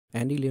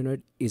Andy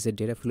Leonard is a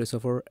data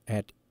philosopher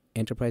at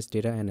Enterprise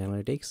Data and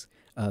Analytics,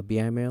 a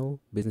BIML,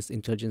 Business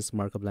Intelligence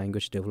Markup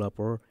Language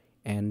developer,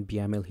 and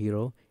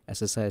BimlHero,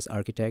 SSIS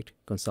architect,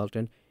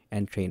 consultant,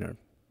 and trainer.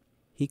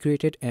 He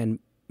created and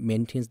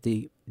maintains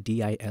the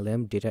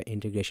DILM Data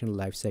Integration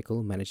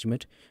Lifecycle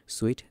Management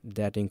suite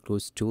that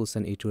includes tools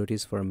and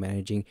utilities for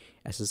managing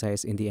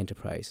SSIS in the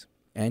enterprise.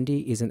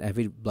 Andy is an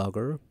avid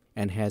blogger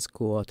and has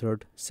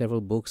co-authored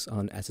several books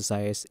on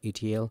SSIS,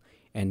 ETL,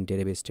 and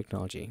database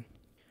technology.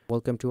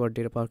 Welcome to our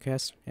data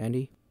podcast,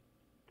 Andy.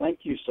 Thank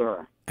you,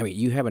 sir. I mean,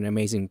 you have an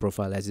amazing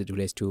profile as it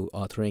relates to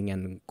authoring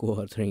and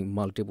co-authoring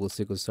multiple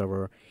SQL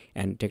Server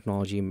and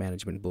technology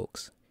management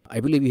books. I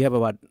believe you have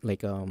about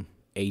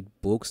 8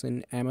 books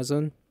in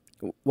Amazon.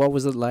 What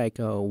was it like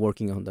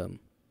working on them?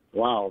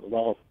 Wow.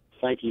 Well,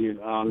 thank you.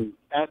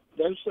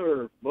 Those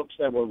are books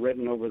that were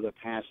written over the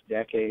past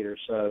decade or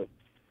so.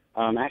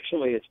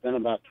 Actually, it's been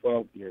about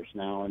 12 years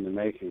now in the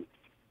making.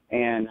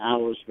 And I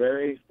was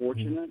very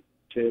fortunate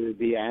to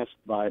be asked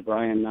by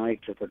Brian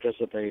Knight to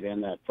participate in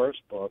that first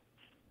book.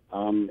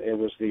 It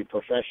was the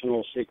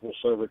Professional SQL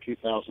Server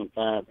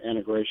 2005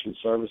 Integration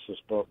Services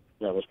book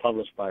that was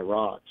published by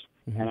Rox.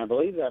 And I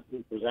believe that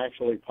book was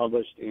actually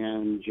published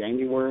in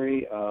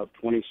January of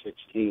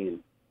 2016.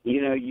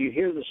 You know, you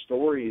hear the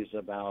stories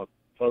about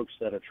folks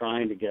that are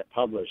trying to get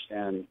published,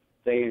 and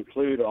they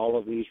include all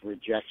of these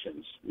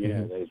rejections. You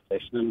know, they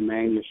send a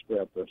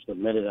manuscript or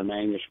submitted a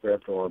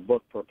manuscript or a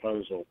book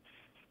proposal,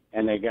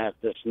 and they got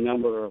this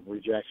number of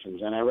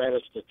rejections. And I read a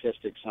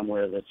statistic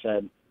somewhere that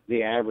said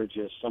the average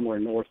is somewhere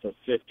north of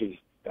 50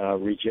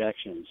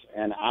 rejections.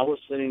 And I was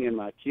sitting in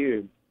my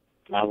cube.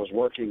 I was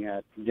working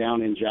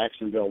down in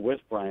Jacksonville with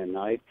Brian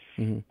Knight,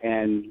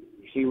 and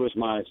he was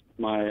my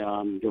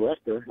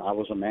director. I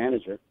was a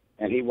manager,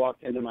 and he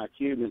walked into my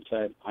cube and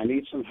said, "I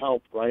need some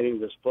help writing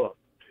this book.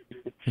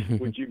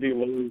 Would you be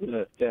willing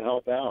to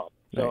help out?"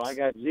 So Nice. I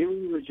got 0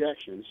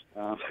 rejections,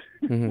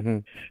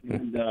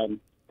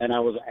 and I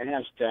was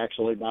asked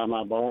actually by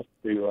my boss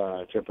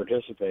to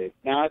participate.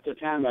 Now at the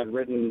time I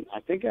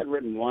think I'd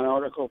written one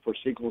article for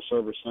SQL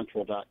Server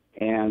Central,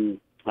 and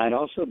I'd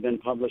also been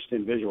published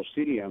in Visual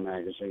Studio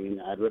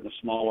magazine. I'd written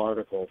a small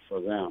article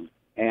for them,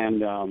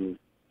 and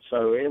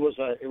so it was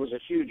a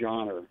huge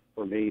honor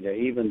for me to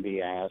even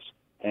be asked.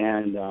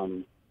 And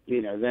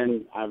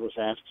then I was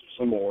asked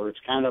some more. It's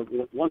kind of,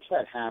 once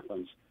that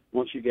happens,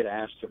 once you get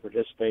asked to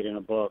participate in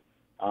a book,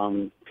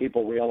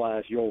 people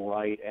realize you'll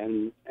write,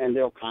 and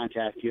they'll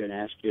contact you and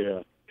ask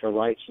you to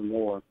write some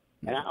more.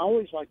 And I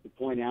always like to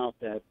point out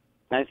that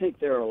I think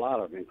there are a lot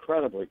of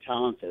incredibly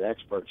talented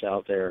experts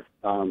out there,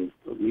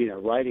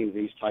 writing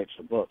these types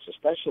of books,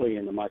 especially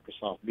in the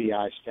Microsoft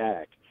BI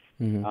stack.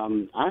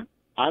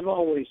 I've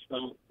always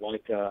felt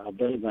like a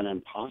bit of an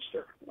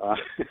imposter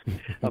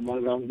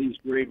among all these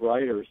great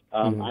writers.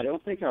 I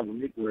don't think I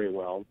write very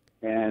well,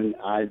 and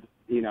I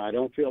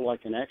don't feel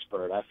like an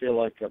expert. I feel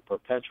like a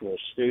perpetual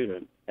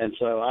student. And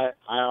so I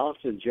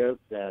often joke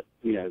that,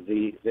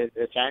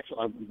 it's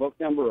actually, book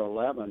number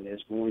 11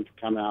 is going to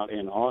come out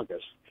in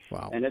August.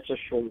 Wow. And it's a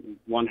short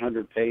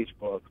 100-page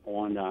book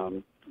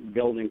on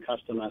building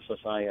custom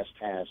SSIS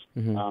tasks.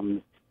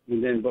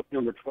 And then book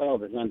number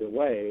 12 is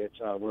underway.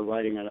 We're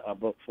writing a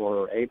book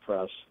for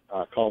A-Press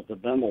called the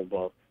Biml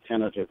book,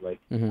 tentatively.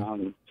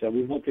 So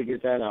we hope to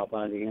get that out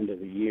by the end of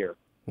the year.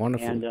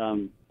 Wonderful.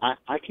 And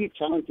I keep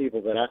telling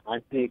people that I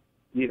think,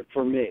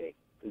 for me,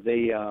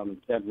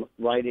 that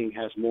writing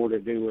has more to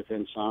do with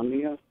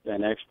insomnia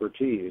than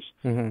expertise.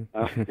 So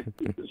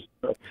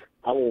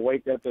I will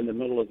wake up in the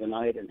middle of the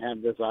night and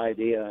have this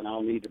idea, and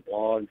I'll need to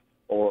blog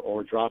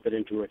or drop it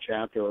into a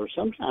chapter, or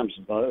sometimes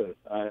both.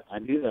 I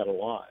do that a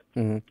lot.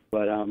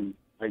 But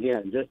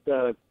again,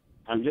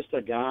 I'm just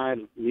a guy,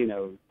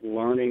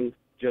 learning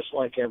just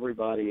like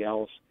everybody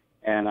else.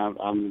 And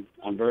I'm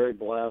very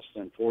blessed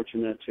and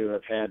fortunate to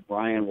have had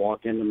Brian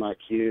walk into my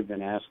cube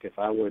and ask if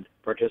I would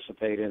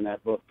participate in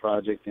that book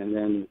project, and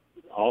then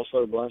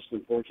also blessed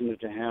and fortunate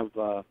to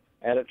have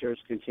editors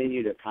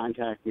continue to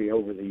contact me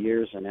over the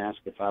years and ask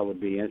if I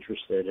would be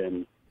interested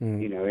in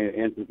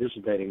in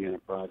participating in a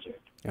project.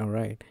 All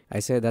right. I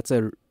said that's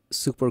a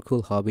super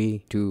cool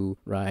hobby to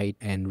write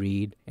and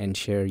read and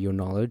share your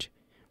knowledge,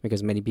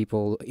 because many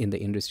people in the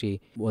industry,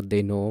 what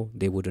they know,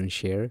 they wouldn't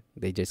share.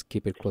 They just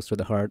keep it close to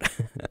the heart.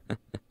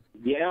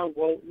 Yeah,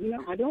 well,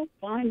 I don't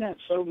find that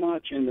so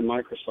much in the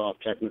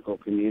Microsoft technical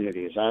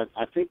communities.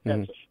 I think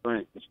that's a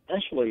strength,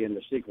 especially in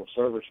the SQL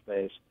Server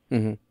space.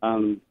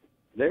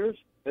 There's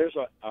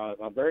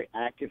a very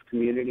active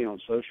community on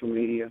social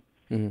media,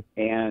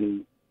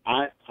 and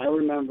I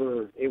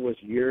remember it was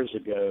years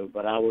ago,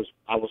 but I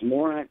was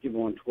more active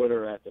on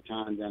Twitter at the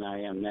time than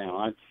I am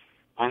now.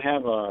 I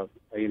have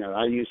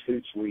I use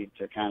Hootsuite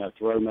to kind of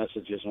throw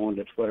messages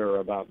onto Twitter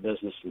about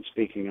business and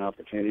speaking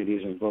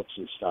opportunities and books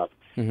and stuff.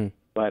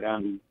 But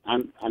I'm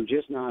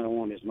just not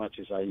on as much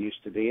as I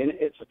used to be, and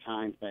it's a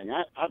time thing.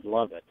 I'd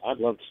love it. I'd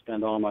love to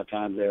spend all my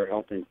time there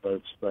helping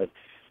folks. But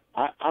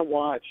I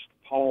watched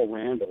Paul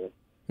Randall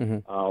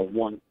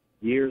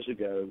years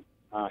ago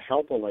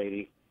help a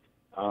lady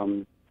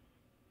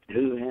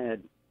who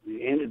had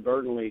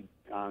inadvertently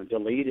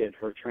deleted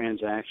her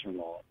transaction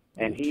log.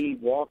 And he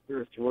walked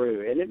her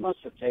through, and it must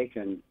have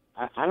taken,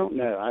 I don't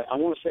know, I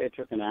want to say it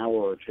took an hour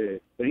or two,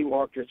 but he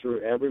walked her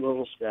through every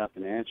little step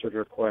and answered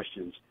her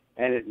questions.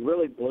 And it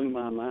really blew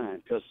my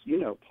mind because,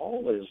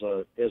 Paul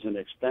is an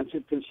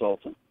expensive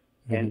consultant,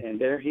 and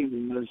there he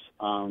was,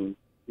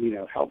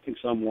 helping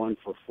someone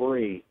for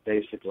free,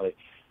 basically.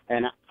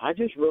 And I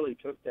just really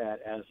took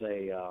that as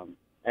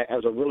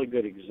a really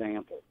good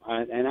example.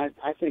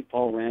 I think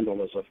Paul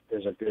Randall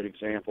is a good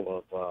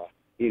example of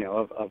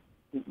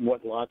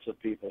what lots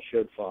of people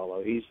should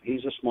follow.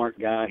 He's a smart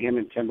guy. Him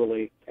and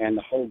Kimberly and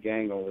the whole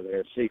gang over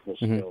there at SQL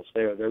Skills,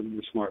 they're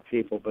really smart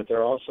people, but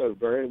they're also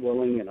very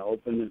willing and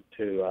open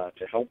to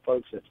help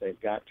folks if they've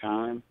got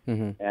time.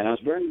 And I was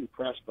very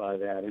impressed by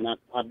that. And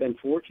I've been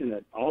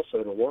fortunate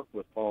also to work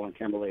with Paul and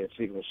Kimberly at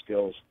SQL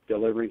Skills,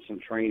 delivering some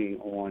training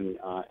on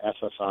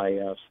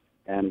SSIS.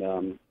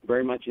 And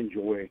very much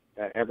enjoy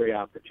every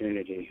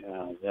opportunity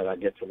that I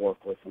get to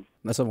work with them.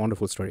 That's a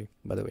wonderful story,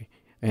 by the way.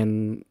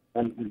 And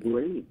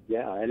agreed,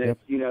 yeah. And it's,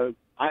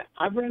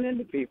 I've run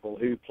into people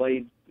who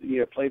played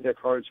their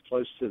cards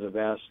close to the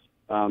vest,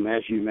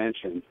 as you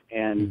mentioned,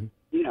 and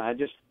I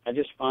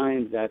just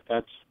find that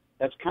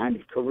that's kind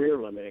of career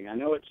limiting. I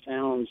know it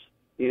sounds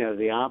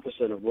the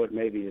opposite of what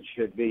maybe it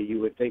should be. You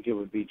would think it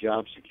would be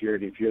job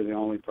security if you're the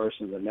only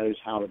person that knows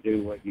how to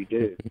do what you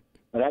do.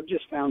 But I've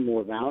just found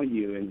more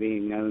value in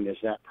being known as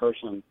that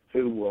person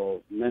who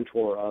will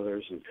mentor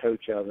others and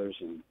coach others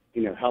and,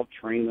 help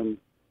train them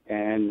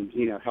and,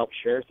 help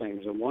share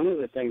things. And one of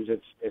the things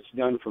it's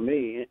done for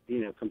me,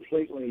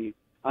 completely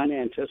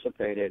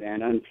unanticipated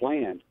and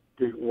unplanned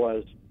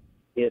was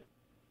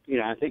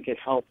I think it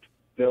helped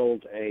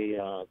build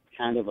a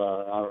kind of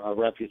a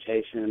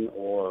reputation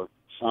or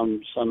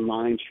some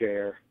mind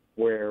share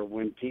where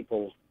when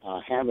people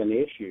have an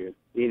issue,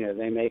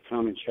 they may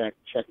come and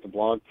check the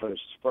blog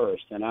posts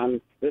first.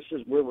 And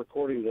we're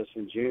recording this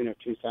in June of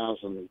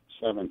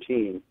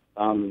 2017.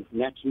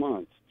 Next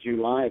month,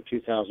 July of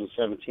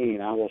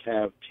 2017, I will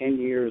have 10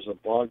 years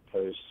of blog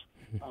posts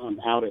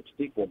out at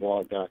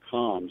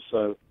SQLblog.com.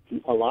 So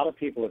a lot of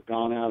people have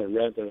gone out and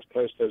read those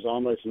posts. There's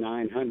almost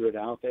 900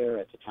 out there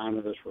at the time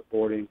of this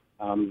recording.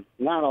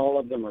 Not all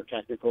of them are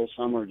technical.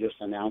 Some are just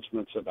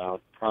announcements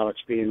about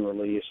products being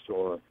released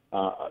or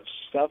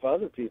stuff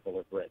other people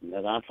have written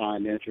that I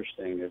find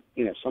interesting.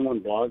 If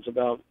someone blogs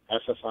about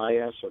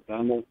SSIS or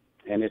Biml,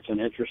 and it's an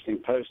interesting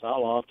post,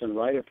 I'll often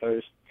write a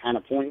post kind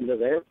of pointing to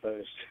their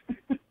post.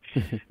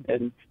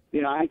 And,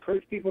 I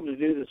encourage people to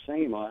do the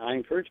same. I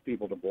encourage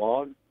people to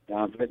blog.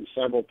 I've written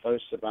several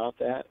posts about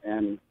that,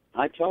 and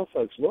I tell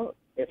folks, look,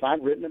 if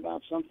I've written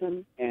about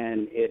something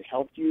and it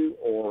helped you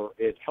or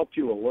it helped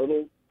you a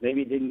little,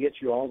 maybe it didn't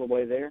get you all the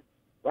way there,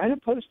 write a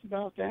post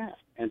about that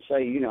and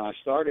say, I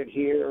started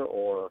here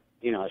or,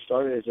 I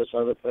started at this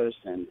other post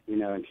and,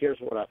 and here's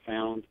what I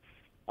found.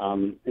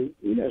 And,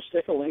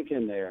 stick a link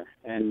in there.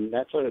 And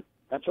that's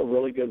a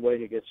really good way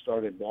to get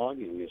started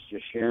blogging is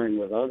just sharing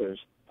with others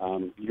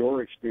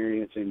your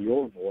experience and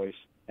your voice.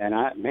 And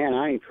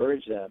I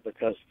encourage that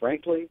because,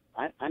 frankly,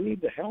 I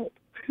need the help.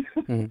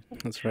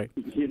 That's right.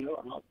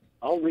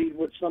 I'll read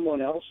what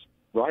someone else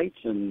writes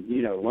and,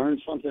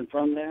 learn something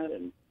from that.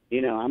 And,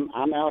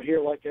 I'm out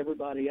here like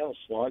everybody else,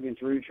 slogging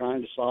through,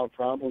 trying to solve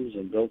problems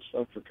and build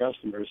stuff for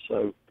customers.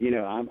 So,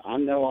 I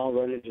know I'll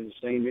run into the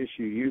same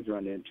issue you've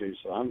run into.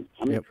 So I'm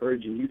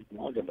encouraging you to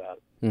blog about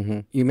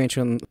it. You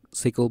mentioned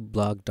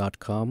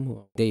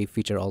SQLblog.com. They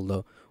feature all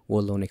the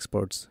well-known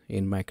experts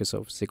in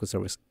Microsoft SQL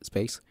Server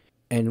space.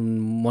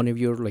 And one of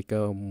your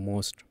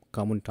most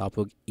common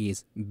topic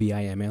is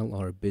BIML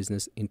or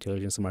Business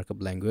Intelligence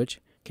Markup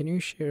Language. Can you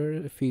share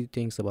a few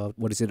things about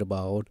what is it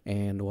about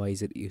and why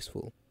is it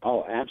useful?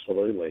 Oh,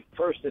 absolutely.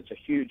 First, it's a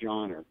huge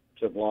honor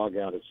to blog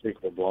out at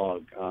SQL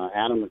Blog.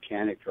 Adam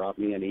Mechanic dropped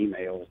me an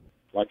email,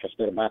 like I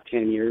said, about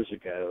 10 years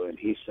ago, and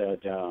he said,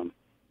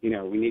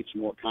 we need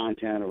some more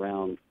content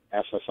around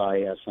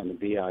SSIS and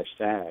the BI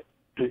stack,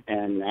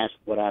 and asked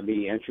would I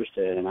be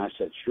interested, and I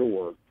said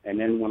sure. And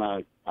then when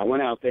I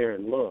went out there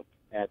and looked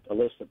at the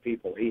list of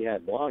people he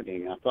had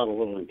blogging, I felt a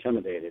little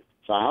intimidated.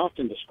 So I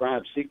often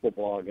describe SQL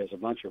Blog as a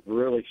bunch of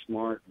really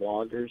smart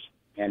bloggers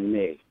and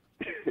me.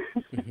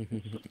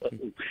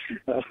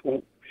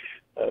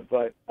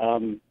 But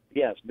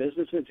yes,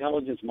 Business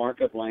Intelligence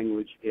Markup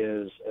Language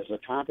is a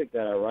topic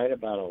that I write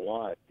about a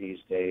lot these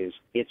days.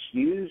 It's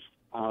used,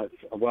 I'll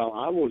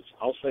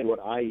say what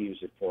I use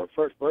it for.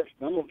 First,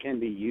 Biml can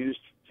be used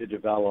to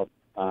develop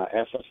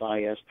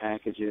SSIS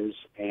packages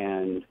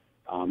and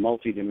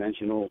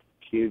multidimensional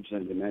cubes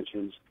and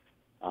dimensions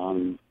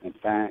and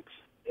facts.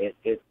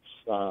 It's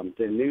the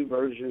new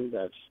version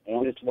that's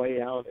on its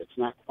way out. It's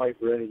not quite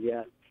ready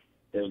yet.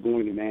 Is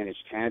going to manage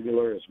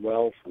tabular as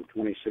well from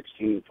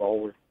 2016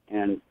 forward.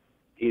 And,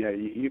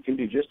 you can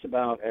do just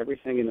about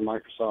everything in the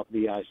Microsoft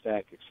BI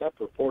stack except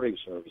reporting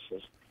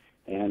services.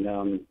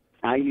 And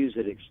I use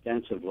it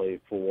extensively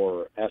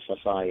for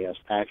SSIS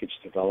package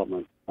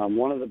development.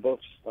 One of the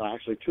books,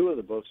 actually two of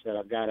the books that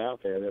I've got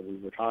out there that we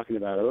were talking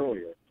about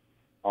earlier,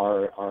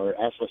 our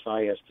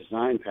SSIS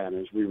design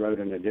patterns. We wrote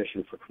an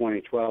edition for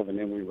 2012, and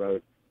then we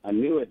wrote a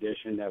new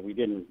edition that we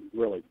didn't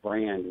really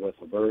brand with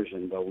a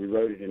version, but we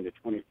wrote it in the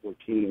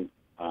 2014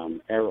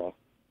 era.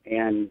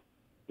 And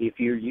if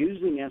you're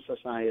using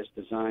SSIS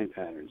design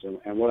patterns,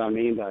 and what I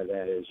mean by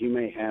that is you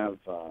may have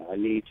a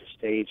need to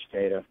stage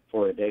data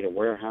for a data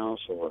warehouse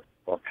or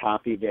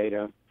copy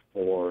data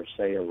for,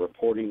 say, a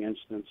reporting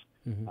instance.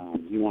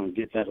 You want to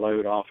get that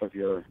load off of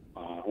your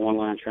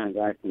online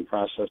transaction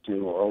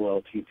processing or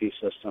OLTP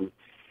system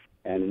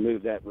and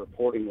move that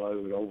reporting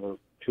load over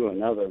to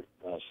another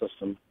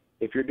system.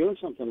 If you're doing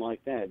something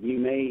like that, you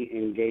may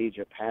engage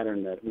a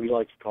pattern that we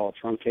like to call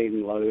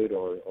truncating load,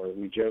 or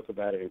we joke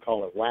about it and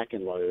call it whack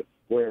and load,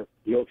 where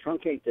you'll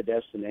truncate the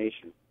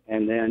destination,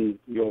 and then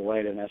you'll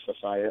write an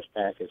SSIS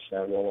package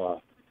that will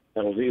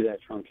that'll do that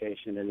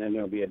truncation, and then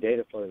there'll be a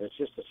data flow that's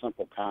just a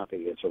simple copy.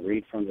 It's a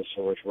read from the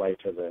source right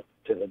to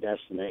the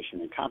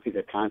destination, and copy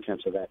the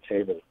contents of that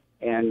table.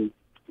 And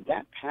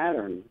that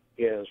pattern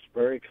is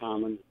very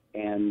common,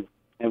 and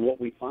what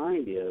we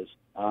find is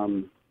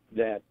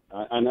that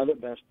another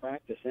best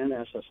practice in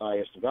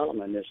SSIS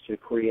development is to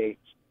create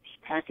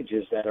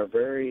packages that are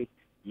very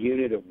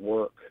unit of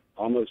work,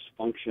 almost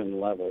function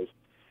level.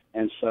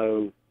 And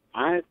so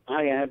I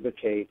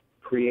advocate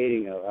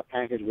creating a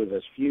package with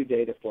as few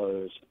data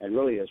flows and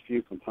really as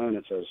few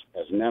components as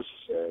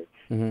necessary.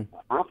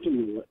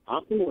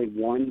 Optimally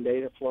one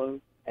data flow,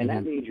 and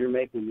that means you're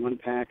making one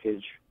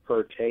package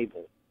per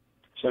table.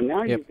 So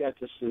now you've got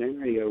this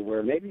scenario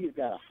where maybe you've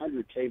got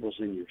 100 tables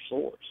in your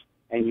source,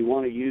 and you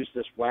want to use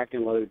this whack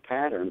and load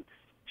pattern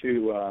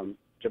to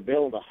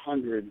build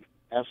 100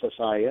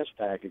 SSIS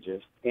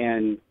packages.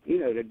 And,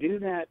 to do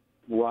that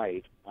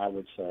right, I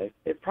would say,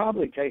 it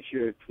probably takes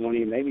you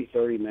 20, maybe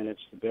 30 minutes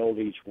to build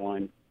each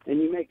one.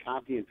 And you may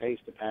copy and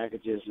paste the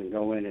packages and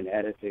go in and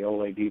edit the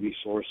OLADB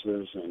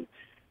sources and,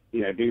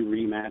 do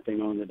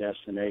remapping on the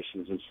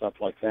destinations and stuff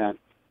like that.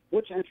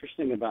 What's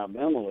interesting about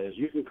Biml is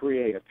you can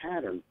create a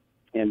pattern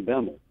in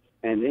Biml,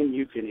 and then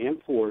you can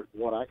import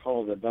what I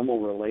call the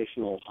Biml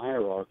relational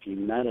hierarchy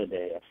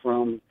metadata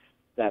from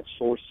that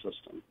source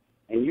system.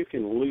 And you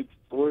can loop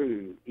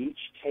through each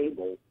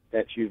table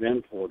that you've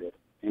imported,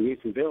 and you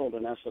can build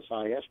an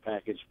SSIS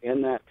package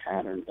in that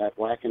pattern, that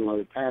whack and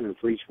load pattern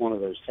for each one of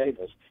those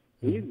tables.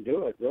 And you can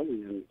do it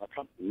really in a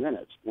couple of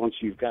minutes once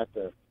you've got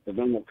the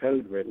Biml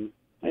code written.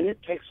 And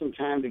it takes some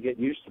time to get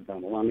used to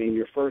Biml. I mean,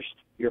 your first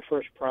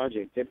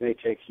project, it may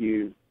take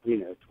you,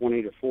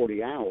 20 to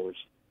 40 hours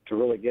to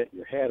really get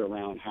your head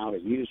around how to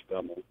use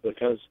Biml,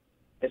 because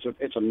it's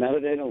a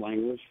metadata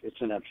language,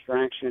 it's an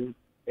abstraction,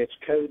 it's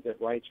code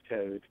that writes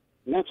code,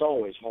 and that's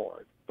always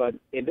hard. But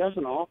it does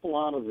an awful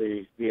lot of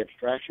the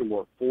abstraction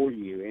work for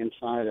you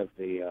inside of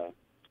the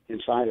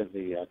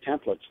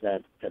templates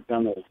that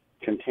Biml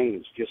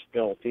contains, just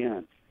built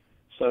in.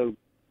 So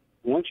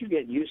once you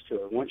get used to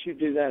it, once you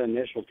do that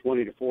initial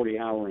 20 to 40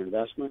 hour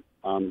investment,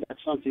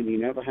 that's something you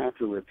never have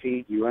to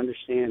repeat. You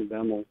understand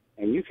Biml,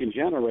 and you can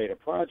generate a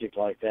project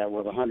like that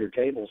with 100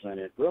 tables in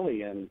it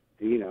really in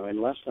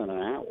less than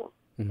an hour.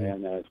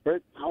 And it's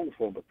very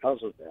powerful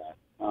because of that.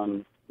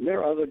 There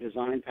are other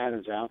design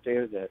patterns out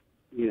there that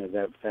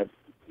that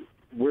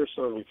we're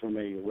certainly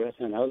familiar with,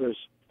 and others.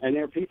 And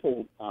there are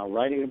people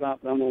writing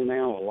about Biml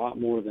now a lot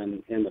more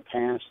than in the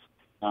past.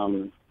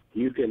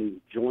 You can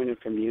join a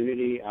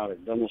community out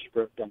at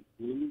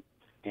bimlscript.com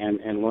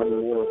and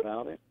learn more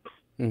about it.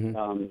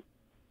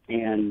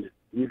 And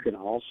you can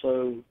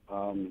also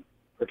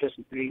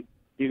participate.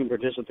 You can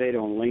participate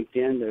on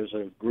LinkedIn. There's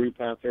a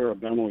group out there, a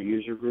Biml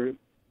user group.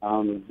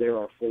 There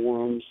are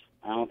forums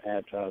out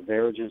at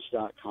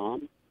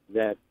Verigence.com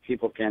that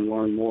people can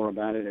learn more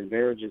about it. And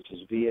Verigence is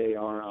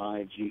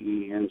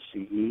Varigence.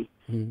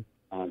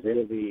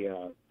 They're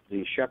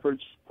the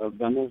shepherds of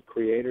Biml,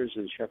 creators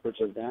and shepherds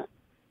of that.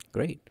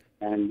 Great.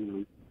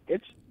 And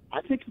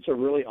I think it's a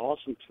really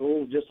awesome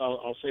tool.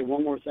 I'll say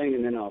one more thing,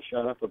 and then I'll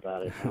shut up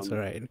about it. That's all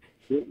right.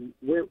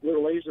 We're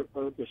laser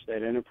focused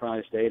at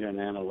enterprise data and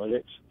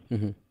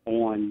analytics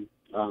on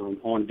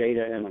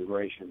data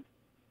integration,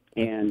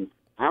 and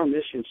our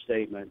mission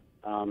statement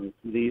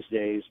these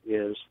days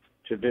is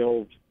to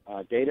build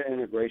data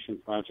integration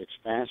projects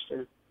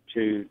faster,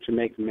 to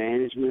make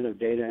management of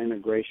data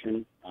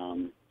integration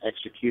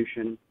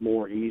execution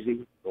more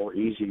easy or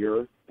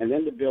easier, and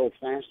then to build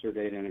faster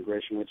data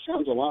integration, which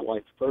sounds a lot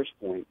like the first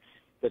point,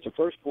 but the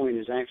first point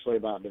is actually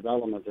about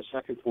development. The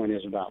second point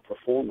is about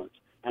performance.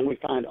 And we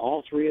find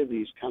all three of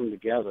these come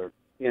together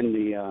in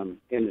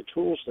the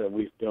tools that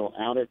we've built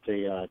out at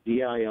the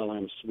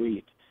DILM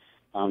suite.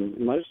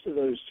 Most of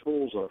those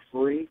tools are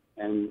free,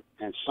 and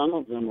some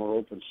of them are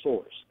open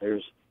source.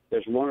 There's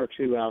one or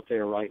two out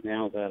there right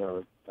now that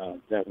are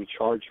that we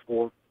charge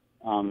for,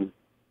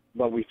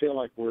 but we feel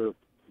like we're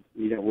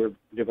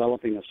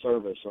developing a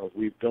service, or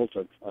we've built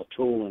a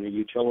tool and a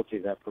utility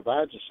that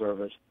provides a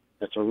service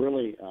that's a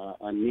really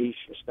a niche,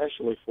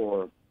 especially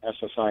for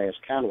SSIS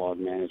catalog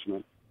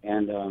management.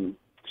 And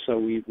so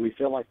we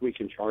feel like we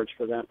can charge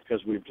for that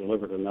because we've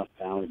delivered enough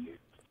value.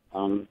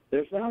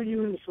 There's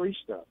value in the free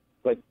stuff.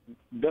 But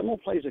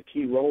Biml plays a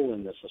key role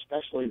in this,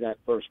 especially that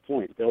first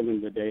point,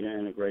 building the data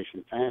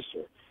integration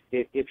faster.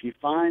 If you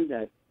find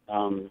that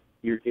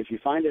if you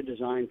find a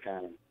design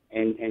pattern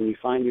and you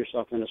find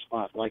yourself in a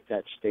spot like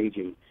that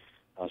staging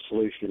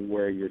solution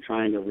where you're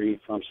trying to read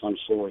from some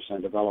source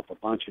and develop a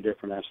bunch of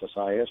different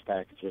SSIS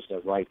packages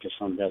that write to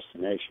some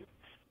destination,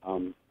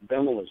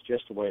 Biml is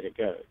just the way to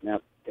go. Now,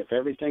 if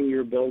everything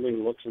you're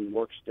building looks and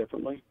works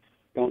differently,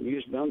 don't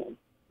use Biml.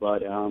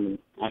 But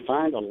I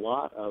find a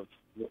lot of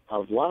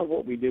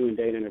what we do in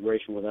data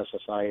integration with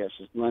SSIS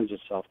lends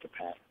itself to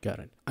pattern. Got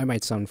it. I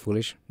might sound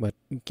foolish, but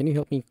can you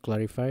help me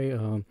clarify?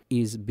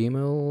 Is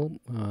Biml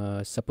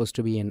supposed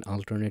to be an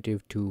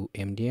alternative to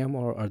MDM,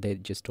 or are they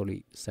just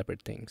totally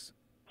separate things?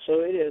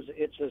 So it is.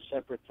 It's a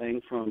separate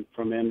thing from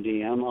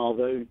MDM,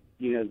 although,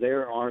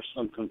 there are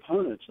some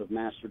components of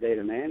master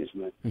data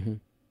management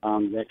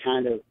that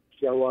kind of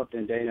show up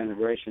in data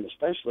integration,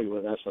 especially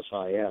with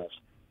SSIS,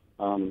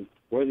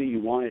 whether you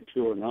want it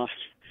to or not.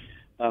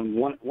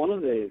 One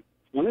of the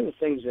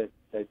things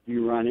that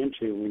you run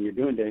into when you're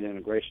doing data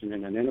integration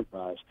in an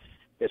enterprise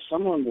is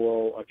someone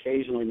will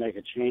occasionally make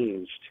a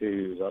change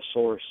to the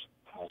source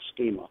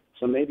schema.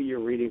 So maybe you're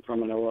reading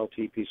from an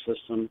OLTP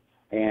system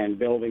and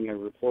building a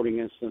reporting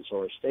instance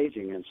or a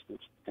staging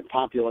instance and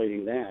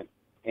populating that,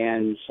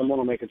 and someone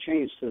will make a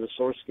change to the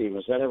source schema.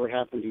 Has that ever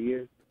happened to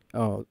you?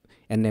 Oh,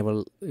 and they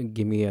will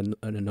give me a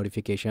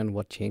notification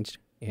what changed,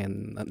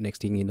 and next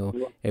thing you know,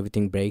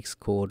 everything breaks,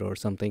 code or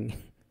something.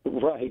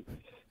 Right.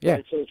 Yeah.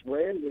 Right, so it's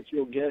rare that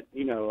you'll get,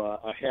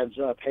 a heads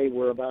up, hey,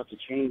 we're about to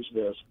change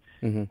this.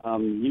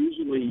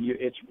 Usually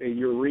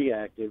you're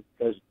reactive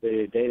because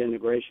the data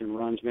integration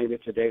runs, maybe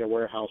it's a data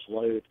warehouse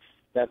load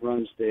that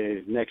runs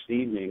the next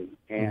evening,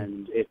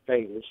 and it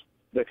fails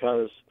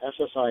because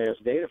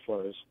SSIS data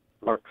flows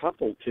are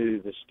coupled to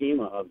the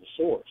schema of the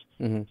source.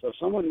 So if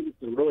someone makes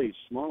a really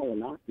small,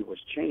 innocuous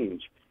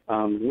change,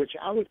 which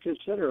I would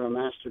consider a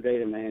master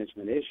data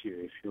management issue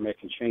if you're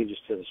making changes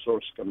to the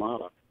source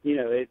schemata,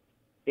 it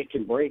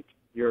can break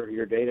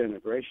your data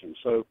integration.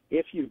 So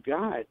if you've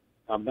got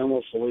a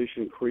Biml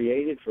solution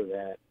created for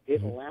that,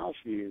 it allows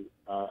you,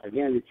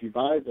 again, if you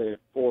buy the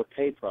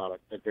 4K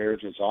product that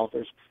Verigens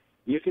offers,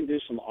 you can do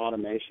some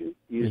automation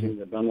using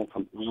the Biml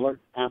compiler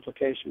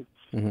application,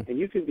 and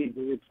you can be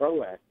very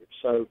proactive.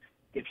 So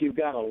if you've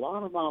got a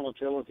lot of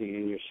volatility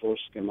in your source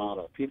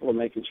schemata, people are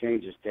making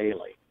changes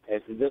daily.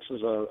 And this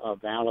is a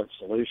valid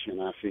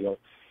solution, I feel.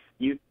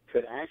 You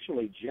could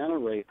actually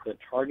generate the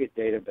target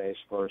database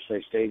for,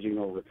 say, staging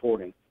or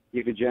reporting.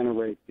 You could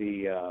generate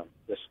the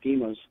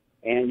schemas,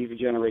 and you could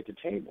generate the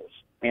tables.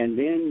 And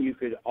then you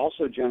could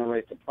also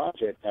generate the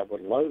project that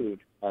would load,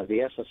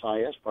 the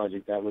SSIS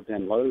project that would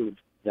then load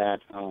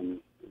those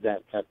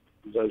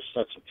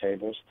sets of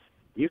tables.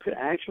 You could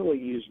actually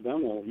use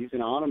Biml. You can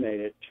automate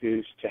it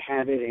to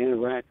have it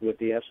interact with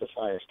the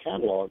SSIS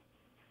catalog.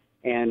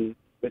 And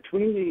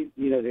between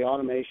the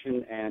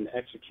automation and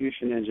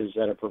execution engines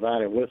that are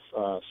provided with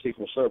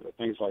SQL Server,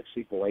 things like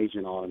SQL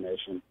agent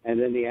automation, and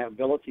then the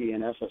ability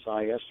in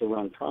SSIS to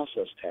run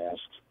process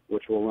tasks,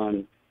 which will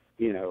run,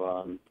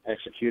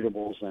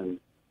 executables and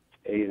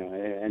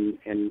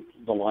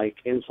the like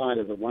inside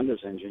of the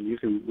Windows engine. You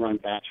can run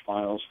batch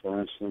files, for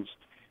instance,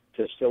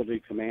 to still do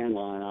command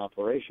line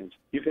operations.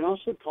 You can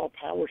also call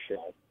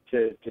PowerShell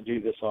to do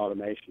this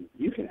automation.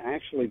 You can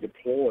actually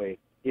deploy,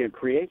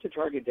 create the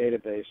target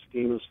database,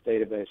 schemas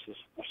tables,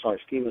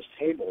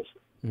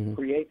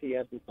 create the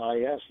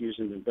SSIS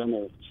using the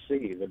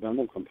Biml-C, the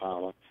Biml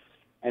compiler,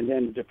 and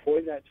then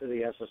deploy that to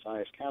the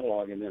SSIS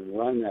catalog and then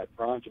run that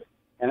project.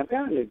 And I've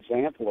got an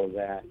example of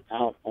that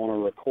out on a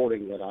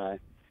recording that I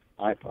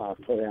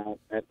put out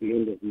at the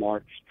end of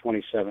March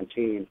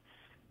 2017,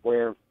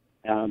 where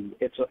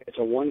it's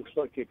a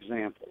one-click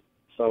example.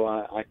 So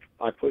I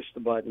push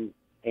the button,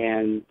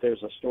 and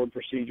there's a stored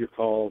procedure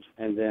called,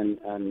 and then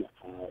an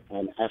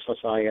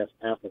SSIS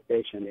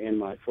application in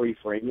my free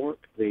framework,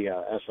 the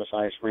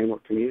SSIS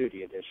Framework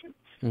Community Edition.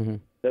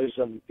 Those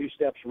two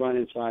steps run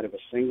inside of a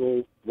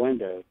single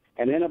window,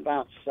 and in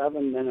about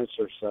 7 minutes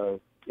or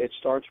so, it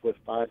starts with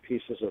 5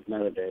 pieces of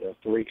metadata,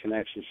 3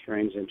 connection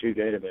strings, and 2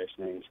 database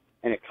names.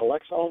 And it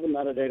collects all the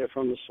metadata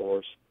from the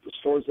source,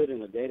 stores it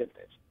in a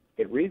database.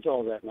 It reads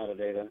all that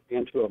metadata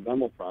into a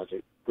Biml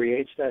project,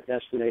 creates that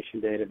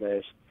destination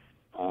database,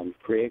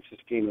 creates the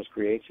schemas,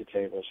 creates the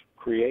tables,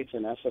 creates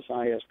an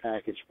SSIS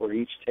package for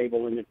each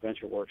table in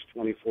AdventureWorks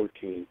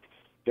 2014,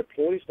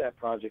 deploys that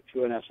project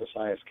to an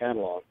SSIS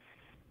catalog,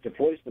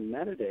 deploys the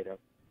metadata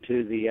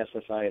to the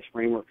SSIS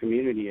Framework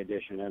Community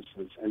Edition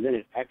instance, and then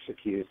it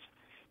executes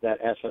that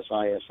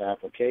SSIS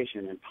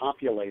application and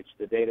populates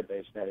the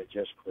database that it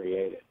just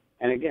created.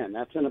 And again,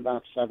 that's in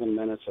about 7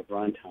 minutes of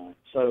runtime.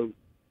 So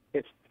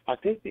I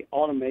think the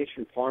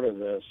automation part of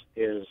this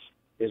is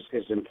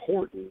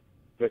important,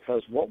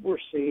 because what we're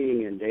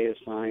seeing in data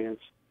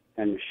science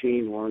and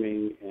machine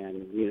learning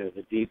and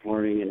the deep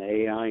learning and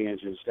AI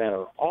engines that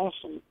are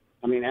awesome.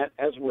 I mean,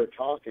 as we're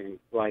talking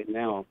right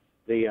now,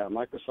 the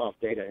Microsoft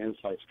Data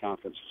Insights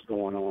Conference is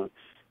going on,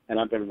 and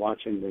I've been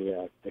watching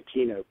the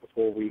keynote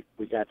before we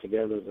got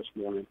together this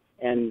morning.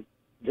 And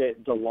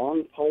the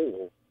long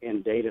pole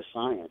in data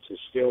science is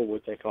still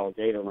what they call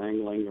data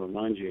wrangling or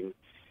munging,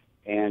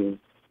 and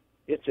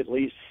it's at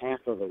least half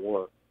of the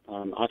work.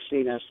 I've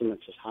seen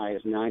estimates as high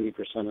as 90%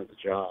 of the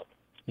job.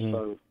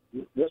 So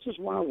this is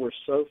why we're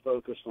so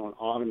focused on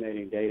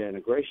automating data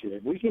integration.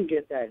 If we can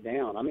get that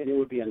down, I mean, it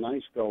would be a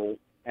nice goal,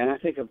 and I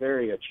think a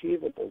very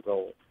achievable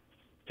goal,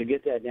 to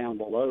get that down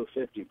below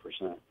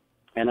 50%.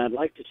 And I'd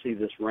like to see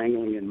this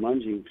wrangling and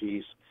munging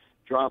piece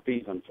drop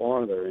even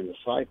farther in the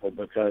cycle,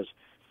 because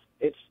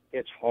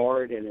it's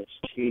hard and it's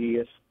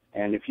tedious.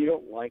 And if you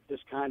don't like this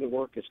kind of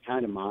work, it's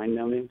kind of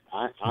mind-numbing.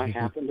 I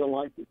happen to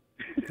like it.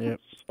 Yep.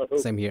 So,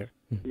 same here.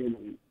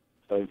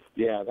 So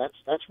yeah,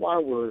 that's why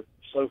we're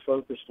so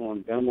focused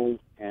on Biml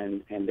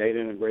and data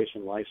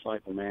integration,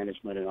 lifecycle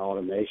management, and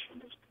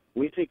automation.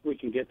 We think we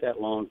can get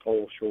that long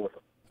pole shorter.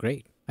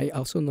 Great. I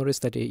also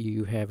noticed that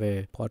you have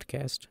a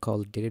podcast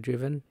called Data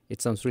Driven.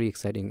 It sounds really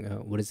exciting.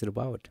 What is it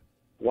about?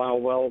 Wow.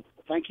 Well,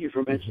 thank you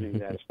for mentioning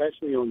that,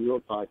 especially on your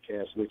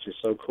podcast, which is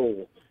so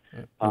cool.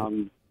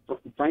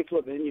 Frank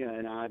Lavinia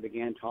and I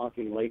began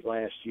talking late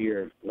last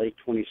year, late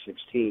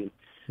 2016,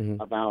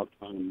 about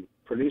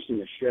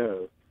producing a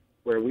show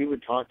where we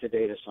would talk to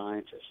data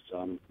scientists.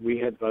 We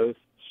had both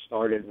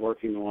started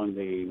working on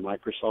the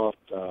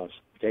Microsoft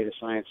data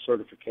science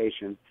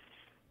certification.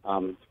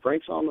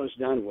 Frank's almost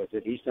done with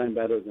it. He's done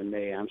better than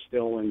me. I'm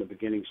still in the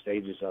beginning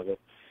stages of it.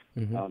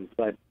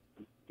 But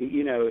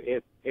you know,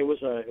 it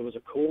was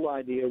a cool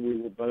idea.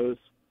 We were both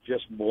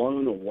just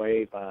blown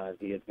away by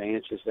the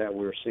advances that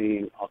we're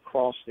seeing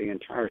across the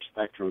entire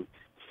spectrum.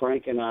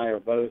 Frank and I are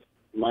both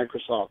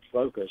Microsoft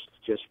focused,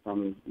 just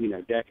from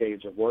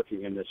decades of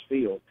working in this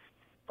field.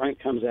 Frank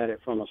comes at it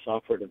from a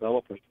software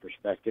developer's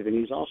perspective, and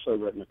he's also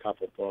written a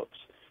couple books.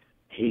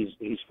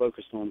 He's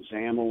focused on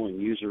XAML and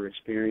user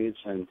experience,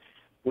 and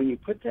when you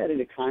put that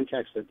into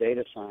context of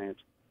data science,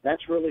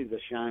 that's really the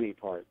shiny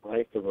part,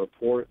 right? The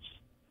reports,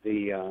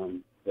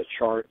 the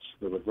charts,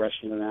 the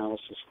regression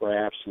analysis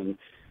graphs, and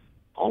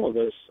all of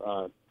this,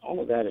 all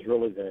of that is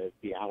really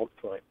the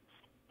output.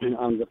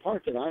 And the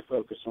part that I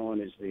focus on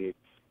is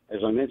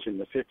as I mentioned,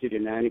 the 50 to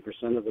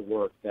 90% of the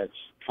work that's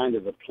kind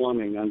of the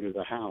plumbing under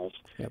the house.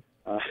 Yep.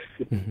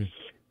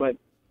 But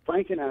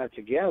Frank and I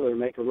together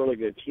make a really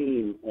good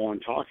team on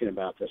talking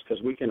about this,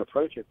 because we can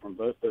approach it from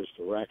both those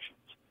directions.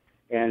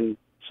 And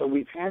so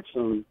we've had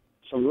some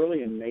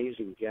really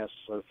amazing guests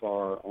so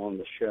far on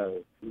the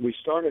show. We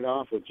started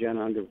off with Jen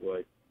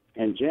Underwood,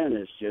 and Jen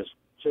is just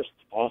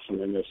awesome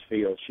in this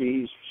field.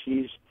 She's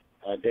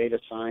a data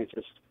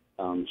scientist.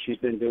 She's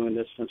been doing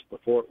this since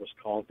before it was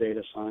called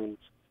data science.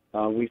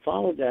 We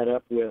followed that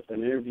up with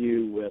an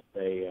interview with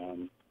a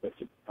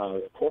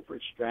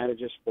corporate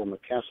strategist for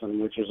McKesson,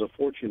 which is a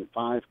Fortune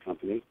 5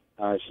 company.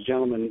 It's a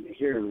gentleman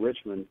here in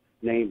Richmond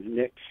named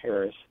Nick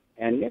Harris.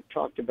 And Nick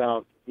talked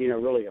about,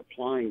 really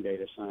applying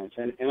data science.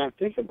 And I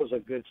think it was a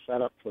good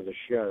setup for the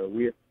show.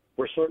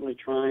 We're certainly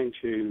trying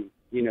to,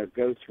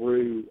 go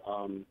through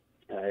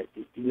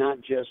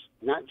not just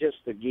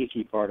the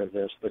geeky part of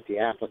this, but the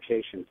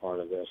application part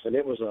of this. And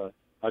it was a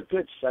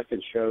good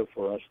second show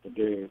for us to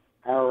do.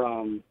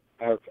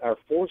 Our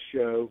fourth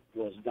show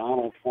was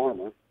Donald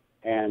Farmer,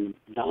 and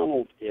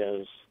Donald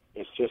is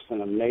just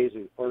an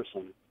amazing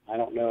person. I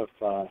don't know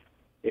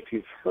if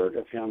you've heard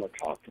of him or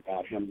talked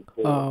about him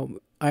before.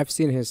 I've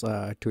seen his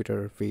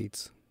Twitter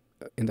feeds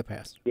in the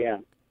past. Yeah.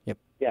 Yep.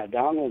 Yeah,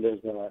 Donald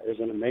is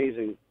an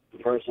amazing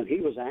person.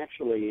 He was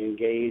actually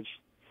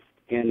engaged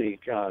in the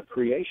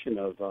creation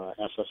of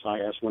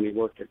SSIS when he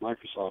worked at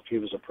Microsoft. He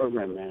was a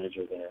program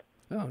manager there.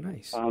 Oh,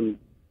 nice.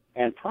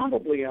 And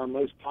probably our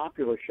most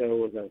popular show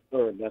was our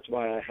third. That's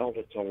why I held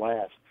it till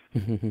last.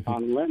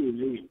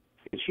 Leonard,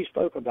 and she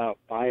spoke about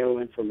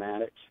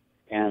bioinformatics,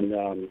 and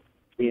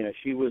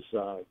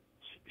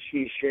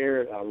she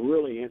shared a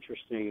really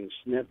interesting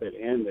snippet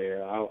in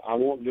there. I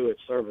won't do it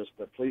service,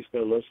 but please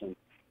go listen.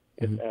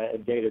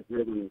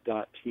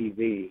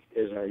 datadriven.tv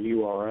is our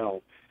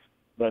URL.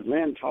 But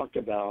Len talked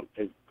about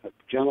a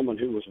gentleman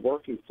who was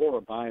working for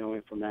a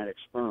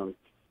bioinformatics firm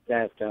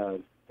that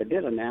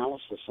did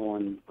analysis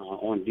on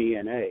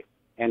DNA,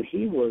 and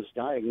he was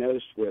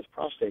diagnosed with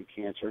prostate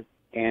cancer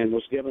and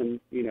was given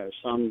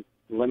some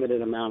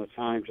limited amount of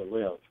time to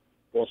live.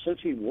 Well,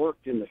 since he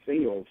worked in the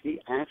field,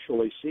 he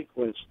actually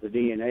sequenced the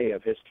DNA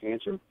of his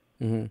cancer,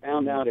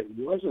 found out it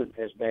wasn't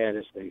as bad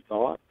as they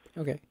thought,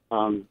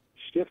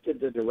 shifted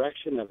the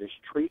direction of his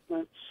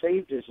treatment,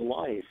 saved his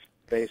life,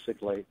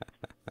 basically,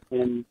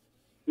 and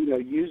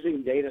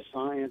using data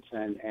science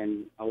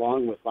and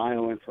along with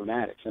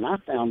bioinformatics. And I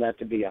found that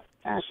to be a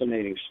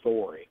fascinating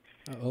story.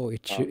 Oh,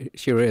 it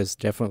sure is,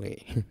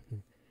 definitely.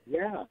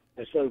 Yeah.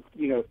 And so,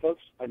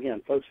 folks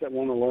that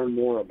want to learn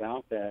more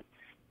about that,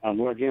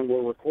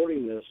 we're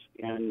recording this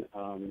in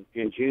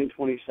June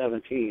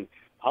 2017.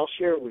 I'll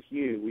share it with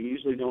you. We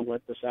usually don't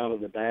let this out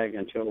of the bag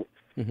until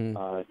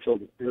the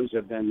shows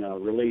have been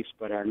released.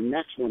 But our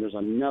next one is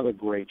another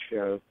great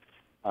show.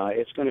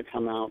 It's going to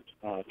come out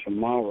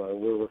tomorrow.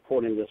 We're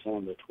recording this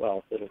on the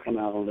 12th. It'll come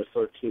out on the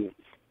 13th.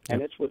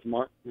 And it's with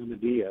Mark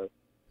Amadeo.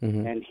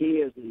 and he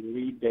is the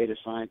lead data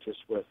scientist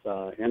with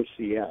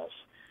MCS.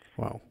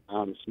 Wow.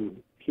 So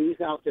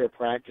he's out there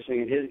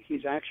practicing, and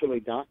he's actually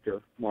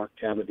Dr. Mark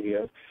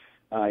Tabadillo.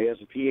 He has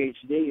a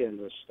PhD in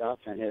this stuff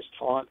and has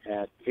taught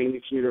at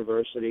Phoenix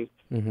University,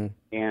 and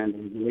I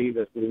believe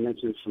that we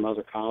mentioned some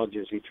other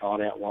colleges he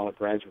taught at while a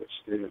graduate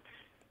student.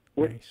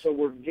 Nice. So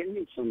we're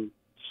getting some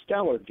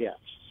stellar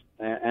guests,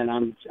 and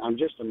I'm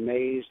just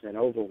amazed and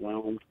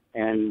overwhelmed.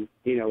 And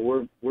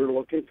we're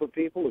looking for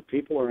people. If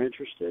people are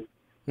interested,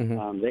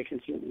 they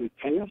can certainly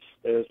ping us.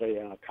 There's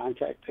a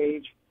contact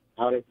page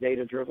out at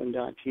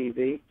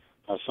datadriven.tv.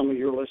 Some of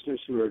your listeners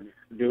who are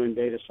doing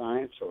data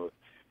science or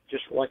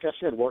just, like I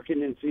said,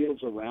 working in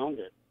fields around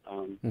it,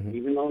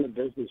 even on the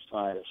business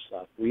side of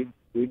stuff, we'd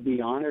be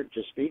honored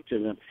to speak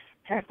to them.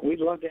 Heck, we'd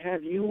love to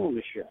have you on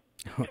the show.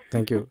 Oh,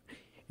 thank you.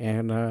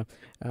 And I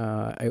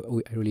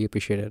really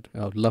appreciate it.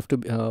 I would love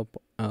to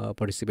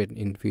participate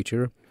in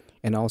future.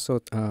 And also,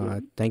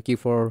 thank you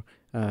for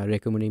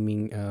recommending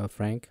me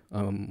Frank.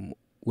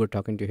 We're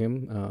talking to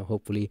him.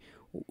 Hopefully,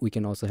 we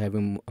can also have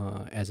him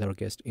as our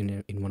guest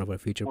in one of our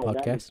future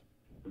podcasts.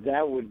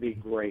 That would be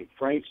great.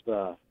 Frank's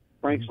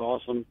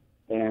awesome,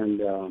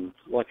 and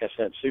like I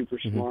said, super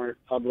smart,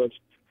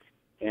 published,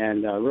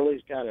 and really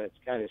has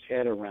got his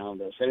head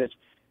around us. And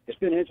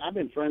I've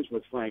been friends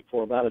with Frank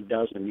for about a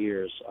dozen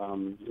years.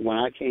 When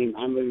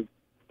I moved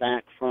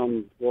back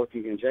from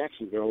working in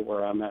Jacksonville,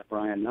 where I met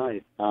Brian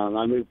Knight.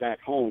 I moved back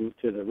home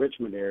to the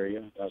Richmond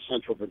area,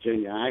 Central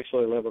Virginia. I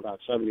actually live about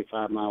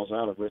 75 miles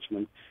out of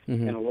Richmond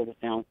in a little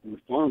town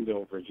called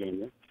Farmville,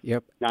 Virginia.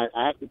 Yep. Now,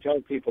 I have to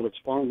tell people it's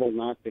Farmville,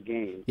 not the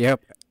game.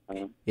 Yep.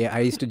 Yeah,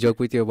 I used to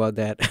joke with you about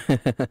that.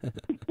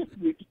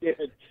 You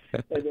did.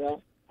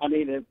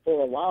 And,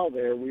 for a while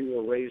there, we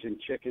were raising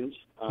chickens.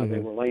 They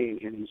were laying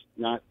hens,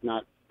 not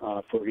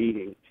for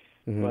eating.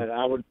 But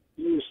I would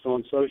post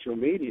on social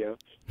media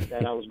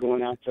that I was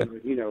going out to,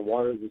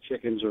 water the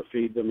chickens or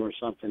feed them or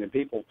something. And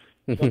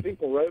some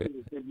people wrote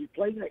and said, "You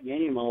play that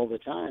game all the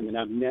time," and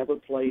I've never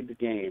played the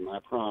game. I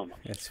promise.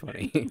 That's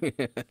funny.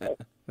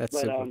 That's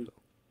so cool.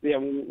 Yeah,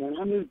 when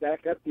I moved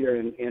back up here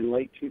in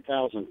late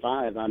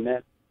 2005, I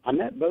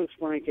met both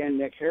Frank and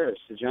Nick Harris,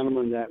 the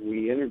gentleman that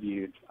we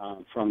interviewed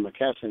from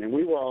McKesson, and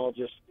we were all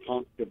just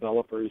punk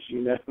developers,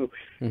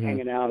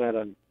 hanging out at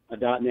a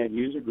 .NET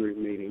user group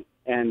meeting.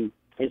 And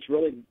it's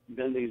really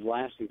been these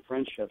lasting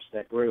friendships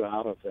that grew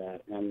out of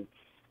that. And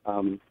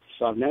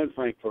so I've known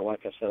Frank for,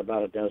 like I said,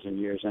 about a dozen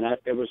years. And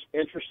it was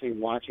interesting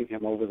watching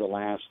him over the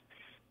last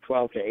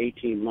 12 to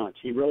 18 months.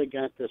 He really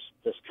got this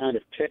kind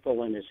of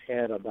tickle in his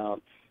head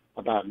about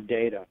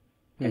data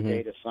and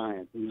data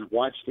science. And I've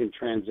watched him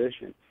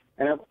transition.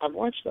 And I've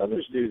watched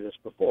others do this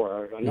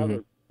before.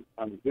 Another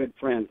good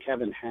friend,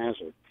 Kevin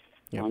Hazard,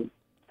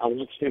 I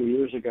watched him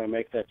years ago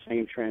make that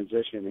same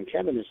transition. And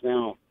Kevin is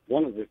now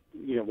one of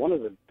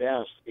the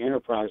best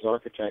enterprise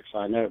architects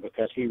I know,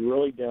 because he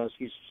really does.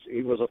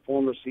 He was a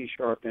former C#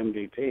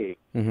 MVP,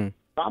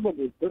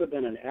 probably could have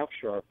been an F#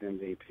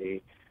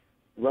 MVP.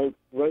 Wrote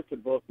the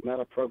book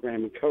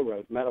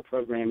co-wrote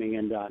Metaprogramming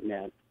in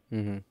 .NET,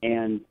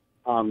 and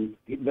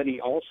but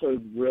he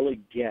also really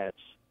gets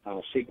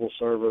SQL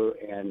Server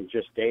and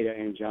just data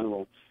in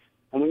general.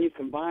 And when you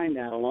combine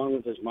that along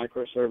with his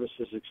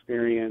microservices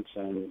experience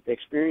and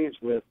experience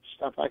with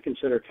stuff I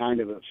consider kind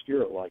of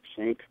obscure like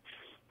Sync,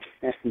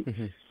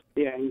 and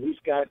and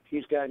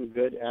he's gotten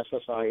good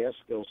SSIS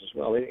skills as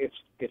well.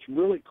 It's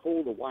really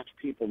cool to watch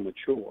people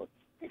mature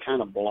and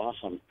kind of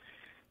blossom,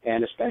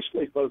 and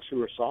especially folks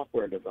who are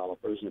software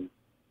developers. And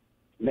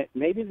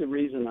maybe the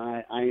reason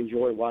I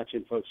enjoy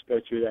watching folks go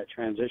through that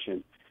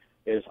transition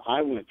is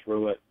I went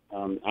through it.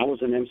 I was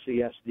an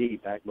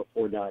MCSD back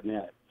before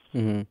 .NET.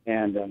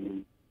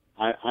 And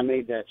I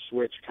made that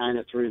switch kind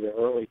of through the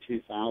early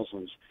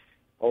 2000s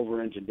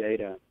over into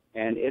data,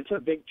 and it's a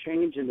big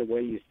change in the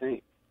way you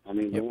think. I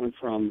mean, going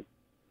from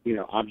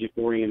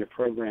object-oriented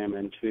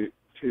programming to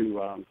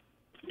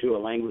a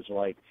language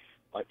like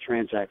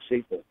Transact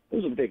SQL. It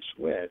was a big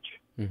switch.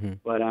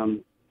 But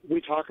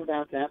we talk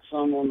about that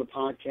some on the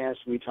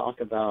podcast. We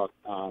talk about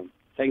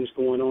things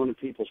going on in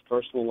people's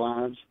personal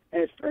lives,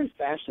 and it's very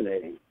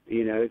fascinating,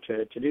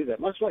 to do that.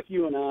 Much like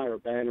you and I are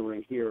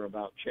bantering here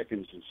about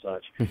chickens and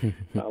such,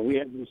 we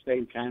have the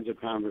same kinds of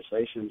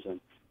conversations,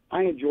 and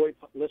I enjoy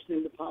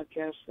listening to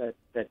podcasts that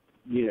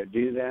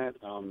do that,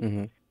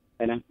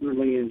 and I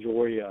really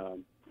enjoy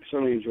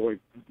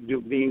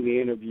being the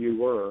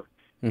interviewer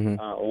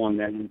on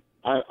that.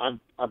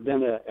 I've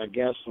been a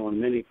guest on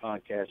many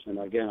podcasts, and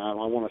again, I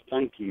want to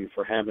thank you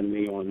for having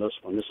me on this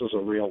one. This was a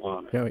real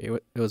honor. Yeah,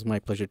 it was my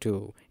pleasure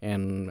too,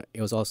 and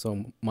it was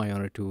also my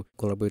honor to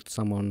collaborate with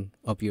someone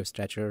of your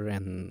stature,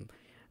 and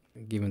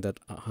given that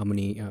how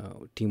many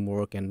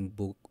teamwork and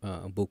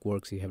book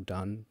works you have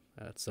done,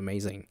 it's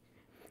amazing.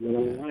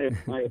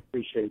 I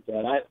appreciate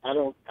that. I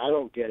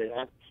don't get it.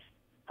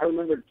 I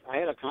remember I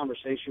had a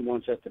conversation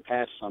once at the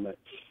PASS Summit.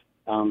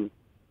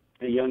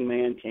 A young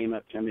man came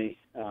up to me,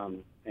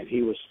 and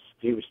he was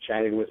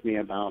chatting with me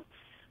about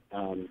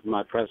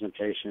my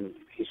presentation.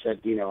 He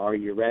said, "Are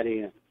you ready?"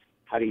 And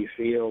how do you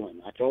feel?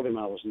 And I told him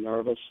I was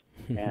nervous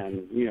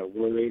and,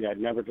 worried. I'd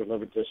never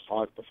delivered this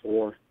talk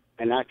before.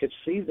 And I could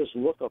see this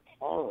look of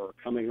horror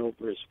coming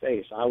over his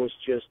face. I was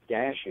just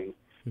dashing,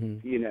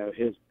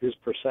 his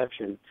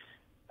perception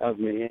of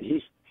me. And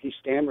he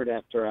stammered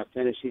after I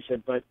finished. He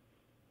said,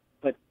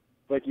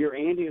 but you're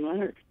Andy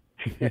Leonard.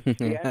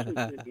 He actually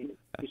said,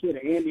 he said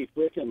Andy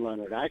frickin'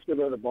 Leonard. I actually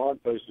wrote a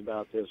blog post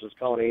about this. It's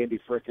called Andy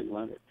frickin'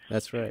 Leonard.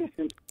 That's right.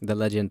 The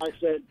legend.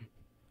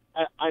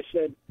 I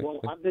said, well,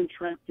 I've been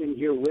trapped in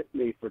here with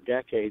me for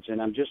decades,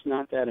 and I'm just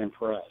not that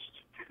impressed.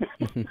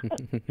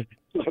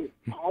 So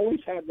I always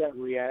have that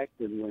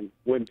reaction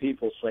when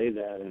people say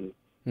that. And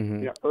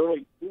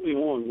early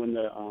on,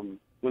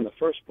 when the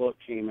first book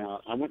came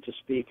out, I went to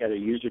speak at a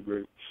user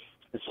group,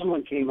 and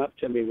someone came up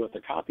to me with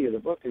a copy of the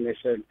book, and they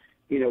said,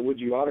 would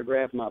you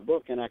autograph my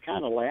book? And I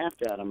kind of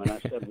laughed at them, and I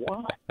said,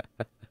 why?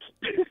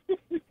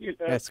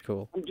 That's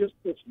cool. I'm just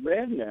this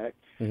redneck,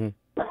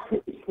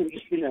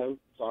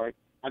 sorry.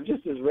 I'm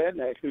just this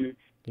redneck who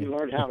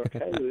learned how to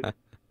code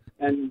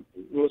and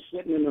was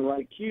sitting in the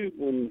right queue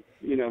when,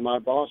 my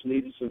boss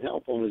needed some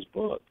help on his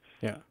book.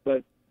 Yeah.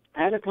 But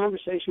I had a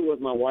conversation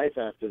with my wife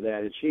after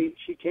that, and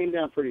she came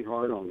down pretty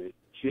hard on me.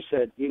 She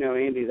said,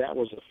 Andy, that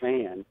was a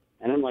fan.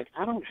 And I'm like,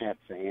 I don't have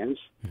fans.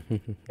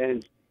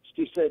 And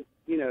she said,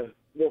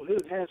 well, who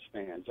has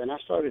fans? And I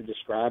started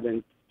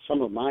describing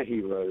some of my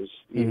heroes,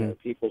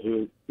 people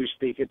who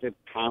speak at the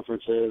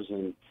conferences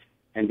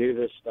and do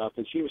this stuff.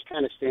 And she was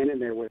kind of standing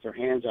there with her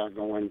hands out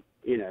going,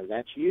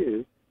 that's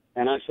you.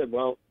 And I said,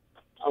 well,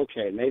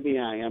 okay, maybe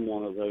I am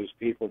one of those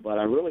people, but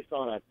I really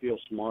thought I'd feel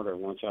smarter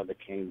once I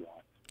became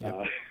one.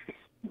 Yep.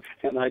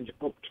 And I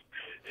don't.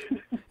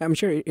 I'm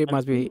sure it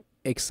must be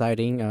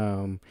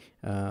exciting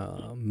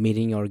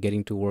meeting or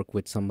getting to work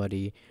with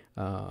somebody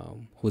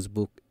whose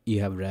book you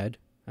have read.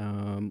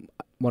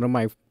 One of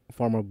my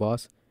former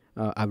boss,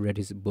 I've read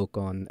his book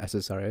on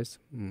SSIS.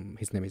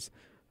 His name is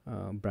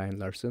Brian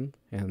Larson.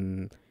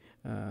 And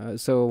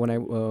so when I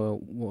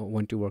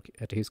went to work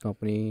at his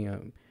company,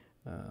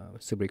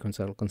 Subri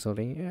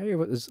Consulting, it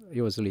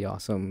was really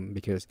awesome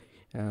because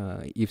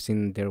you've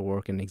seen their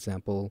work and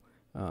example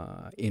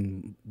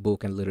in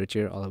book and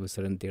literature. All of a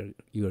sudden,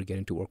 you are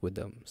getting to work with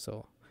them.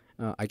 So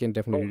I can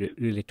definitely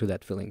relate to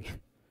that feeling.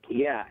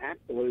 Yeah,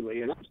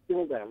 absolutely. And I'm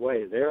still that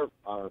way. There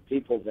are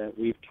people that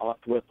we've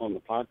talked with on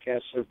the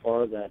podcast so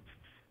far that,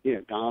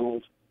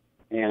 Donald,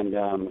 and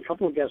a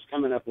couple of guests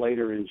coming up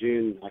later in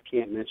June I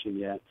can't mention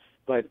yet.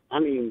 But, I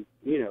mean,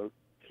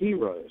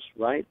 heroes,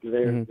 right?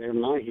 They're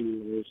my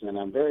heroes, and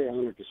I'm very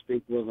honored to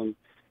speak with them.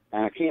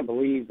 And I can't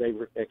believe they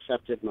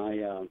accepted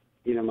my,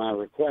 my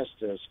request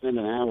to spend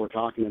an hour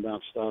talking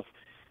about stuff.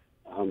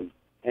 And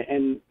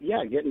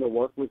getting to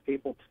work with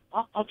people.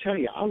 I'll tell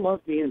you, I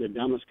love being the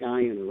dumbest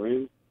guy in the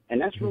room, and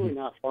that's really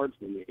not hard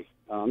for me.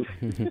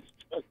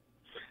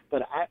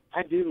 But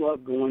I do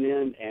love going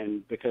in,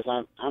 and because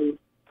I'm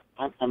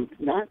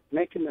not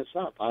making this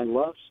up. I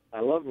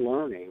love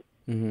learning,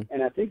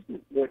 and I think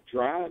what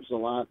drives a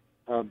lot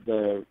of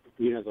the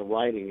the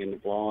writing and the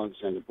blogs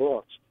and the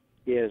books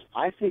is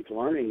I think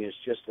learning is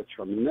just a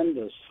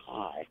tremendous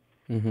high,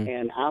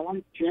 and I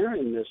like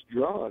sharing this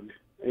drug,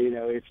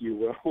 if you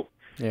will,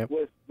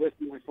 with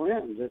my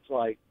friends. It's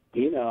like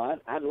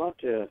I'd love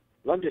to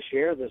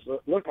share this.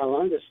 Look, I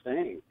learned this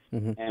thing,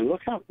 and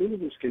look how cool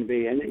this can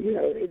be. And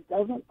it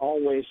doesn't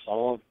always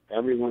solve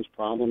everyone's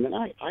problem, and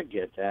I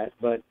get that,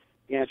 but.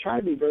 I try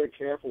to be very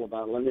careful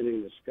about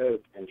limiting the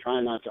scope and try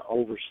not to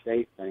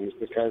overstate things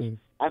because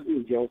I've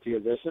been guilty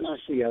of this, and I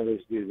see others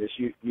do this.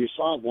 You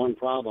solve one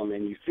problem,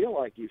 and you feel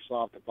like you've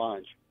solved a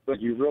bunch, but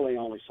you really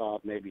only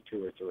solved maybe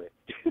two or three.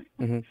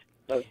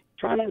 So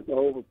try not to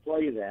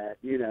overplay that,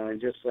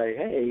 and just say,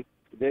 hey,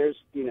 here's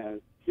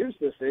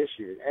this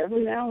issue.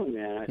 Every now and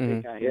then I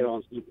think I hit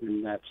on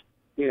something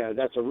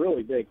that's a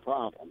really big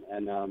problem.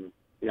 And,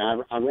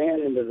 I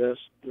ran into this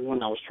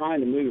when I was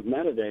trying to move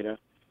metadata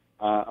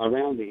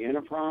around the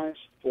enterprise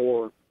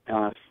for,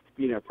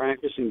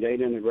 practicing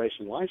data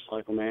integration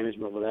lifecycle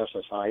management with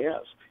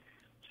SSIS.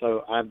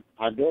 So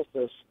I built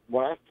this,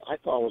 what I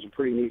thought was a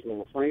pretty neat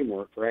little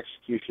framework for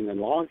execution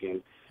and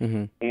logging.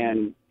 And,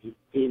 and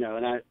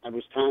I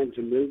was trying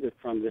to move it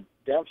from the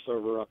dev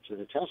server up to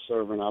the test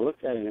server, and I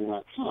looked at it and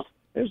went,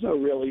 there's no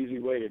real easy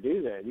way to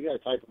do that. You got to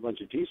type a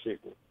bunch of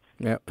T-SQL.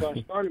 Yep. So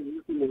I started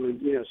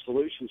looking at,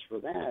 solutions for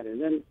that,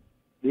 and then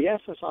the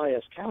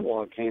SSIS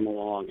catalog came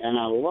along, and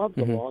I love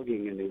the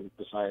logging in the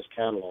SSIS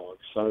catalog.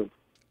 So,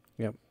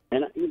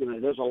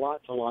 and there's a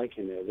lot to like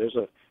in there. There's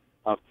a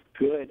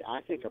good,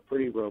 I think, a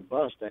pretty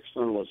robust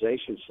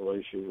externalization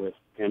solution with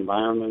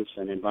environments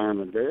and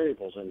environment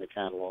variables in the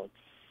catalog.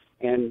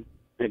 And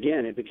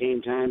again, it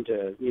became time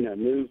to,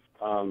 move.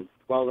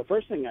 Well, the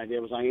first thing I did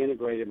was I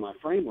integrated my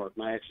framework,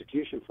 my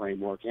execution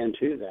framework,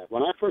 into that.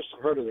 When I first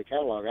heard of the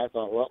catalog, I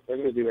thought, well, they're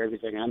going to do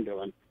everything I'm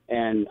doing.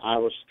 And I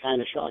was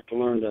kind of shocked to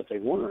learn that they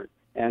weren't.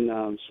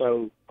 And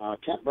so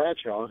Kent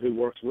Bradshaw, who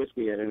works with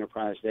me at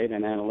Enterprise Data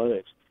and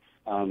Analytics,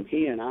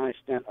 he and I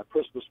spent a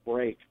Christmas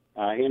break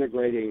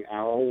integrating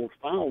our old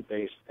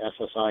file-based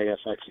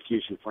SSIS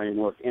execution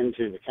framework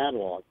into the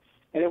catalog.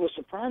 And it was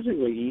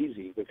surprisingly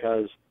easy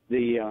because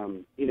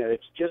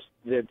it's just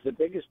the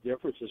biggest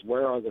difference is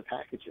where are the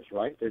packages,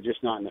 right? They're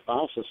just not in the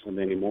file system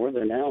anymore.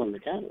 They're now in the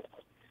catalog.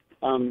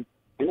 And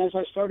as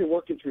I started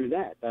working through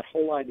that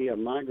whole idea of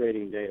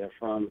migrating data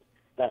from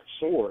that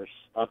source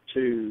up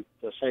to,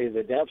 say,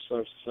 the dev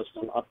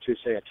system, up to,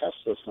 say, a test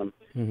system,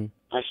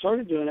 I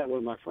started doing that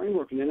with my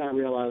framework, and then I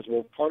realized,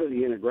 well, part of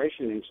the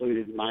integration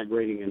included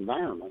migrating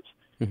environments.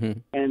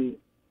 And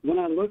when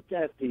I looked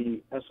at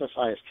the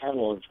SSIS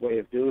catalog's way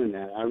of doing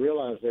that, I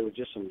realized there were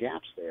just some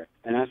gaps there.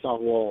 And I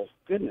thought, well,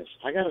 goodness,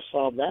 I got to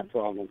solve that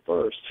problem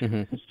first.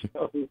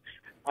 So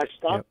I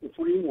stopped the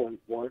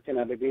framework and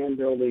I began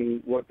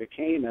building what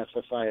became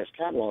SSIS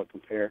Catalog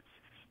Compare.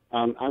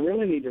 I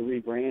really need to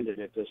rebrand it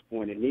at this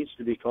point. It needs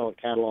to be called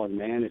Catalog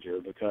Manager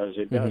because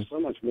it does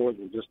so much more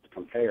than just to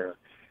compare.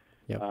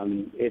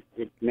 It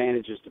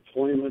manages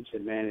deployments,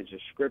 it manages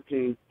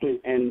scripting,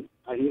 and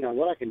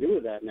what I can do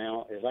with that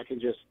now is I can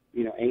just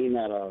aim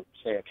at a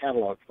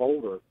catalog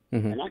folder,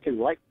 and I can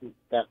write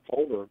that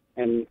folder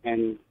and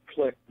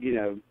click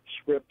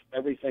script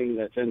everything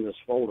that's in this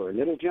folder, and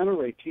it'll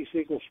generate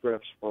T-SQL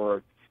scripts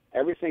for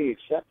everything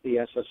except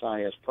the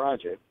SSIS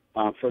project.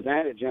 For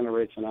that, it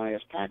generates an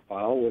IS-PAC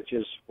file, which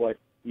is what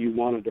you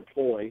want to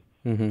deploy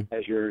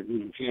as you're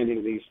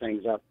handing these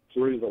things up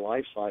through the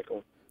life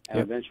cycle and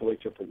eventually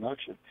to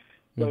production.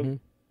 So,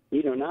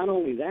 not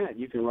only that,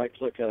 you can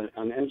right-click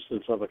an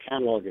instance of a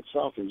catalog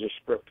itself and just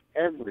script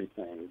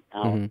everything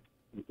out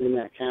in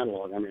that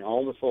catalog. I mean,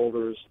 all the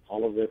folders,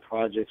 all of the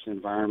projects,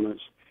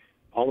 environments,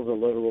 all of the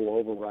literal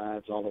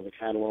overrides, all of the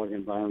catalog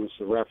environments,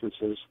 the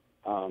references,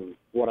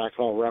 what I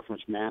call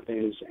reference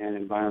mappings and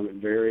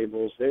environment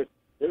variables.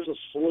 There's a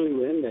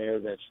slew in there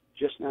that's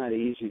just not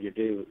easy to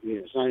do.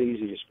 It's not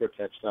easy to script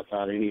that stuff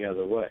out any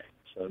other way.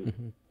 So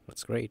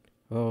That's great.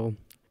 Oh,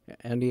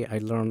 Andy, I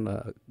learned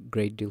a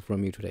great deal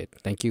from you today.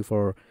 Thank you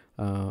for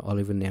all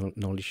of your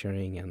knowledge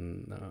sharing,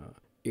 and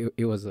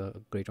it was a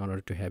great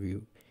honor to have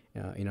you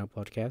in our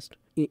podcast.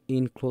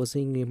 In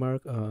closing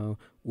remark,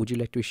 would you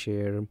like to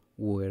share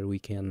where we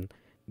can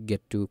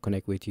get to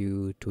connect with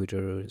you,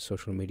 Twitter,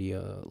 social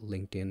media,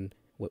 LinkedIn,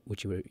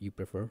 whichever you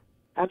prefer?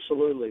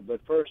 Absolutely. But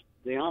first,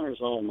 the honor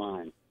is all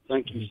mine.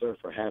 Thank you, sir,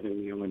 for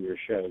having me on your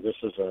show. This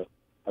is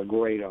a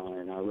great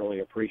honor, and I really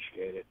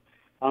appreciate it.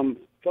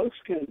 Folks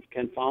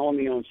can follow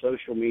me on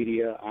social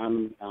media.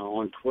 I'm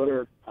on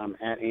Twitter. I'm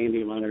at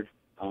Andy Leonard.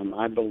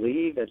 I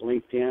believe at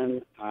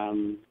LinkedIn,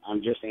 I'm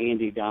just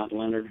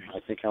Andy.Leonard. I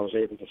think I was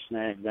able to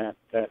snag that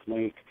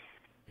link.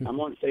 I'm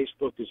on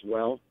Facebook as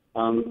well.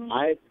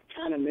 I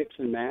kind of mix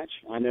and match.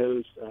 I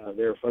know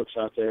there are folks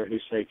out there who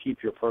say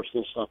keep your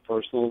personal stuff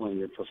personal and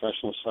your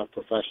professional stuff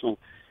professional.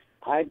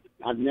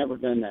 I've never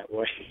been that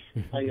way.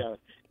 I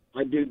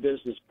do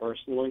business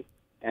personally,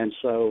 and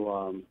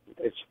so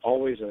it's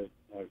always a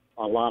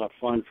lot of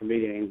fun for me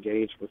to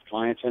engage with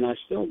clients, and I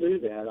still do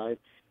that.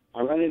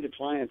 I run into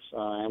clients.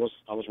 I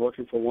was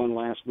working for one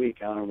last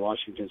week out in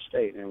Washington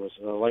State, and it was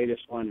the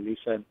latest one, and he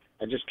said,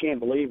 "I just can't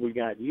believe we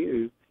got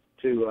you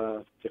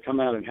to come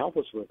out and help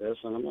us with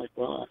this." And I'm like,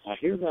 well, I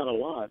hear that a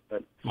lot,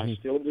 but I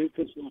still do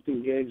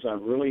consulting gigs. I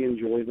really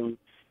enjoy them.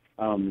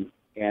 I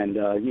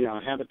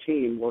have a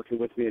team working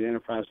with me at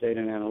Enterprise Data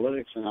and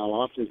Analytics, and I'll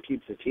often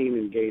keep the team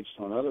engaged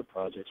on other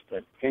projects.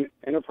 But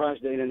Enterprise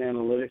Data and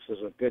Analytics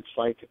is a good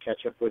site to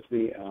catch up with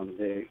me.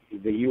 The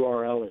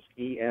URL is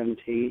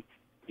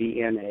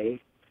ENTDNA.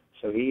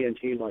 So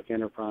ENT like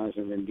Enterprise,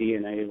 and then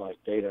DNA like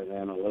Data and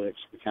Analytics.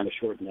 We kind of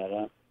shorten that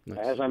up. Nice.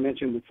 As I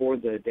mentioned before,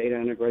 the Data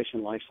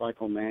Integration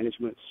Lifecycle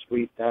Management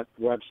Suite, that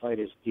website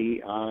is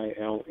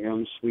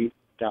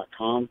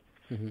DILMsuite.com.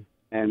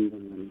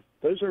 And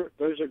those are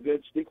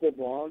good. SQL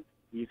blog,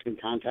 you can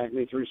contact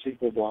me through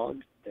SQL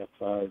blog if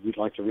you'd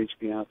like to reach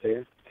me out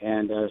there.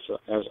 And as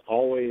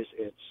always,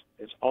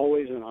 it's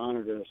always an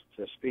honor to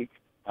speak,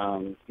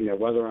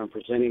 whether I'm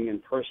presenting in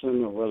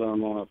person or whether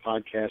I'm on a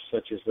podcast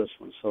such as this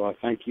one. So I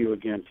thank you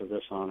again for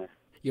this honor.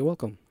 You're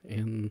welcome,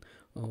 and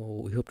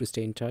we hope to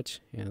stay in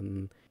touch,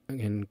 and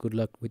good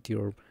luck with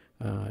your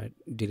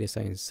data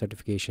science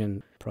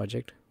certification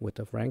project with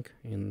Frank,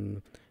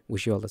 and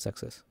wish you all the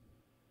success.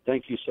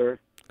 Thank you, sir.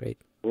 Great.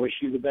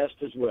 Wish you the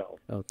best as well.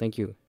 Oh, thank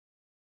you.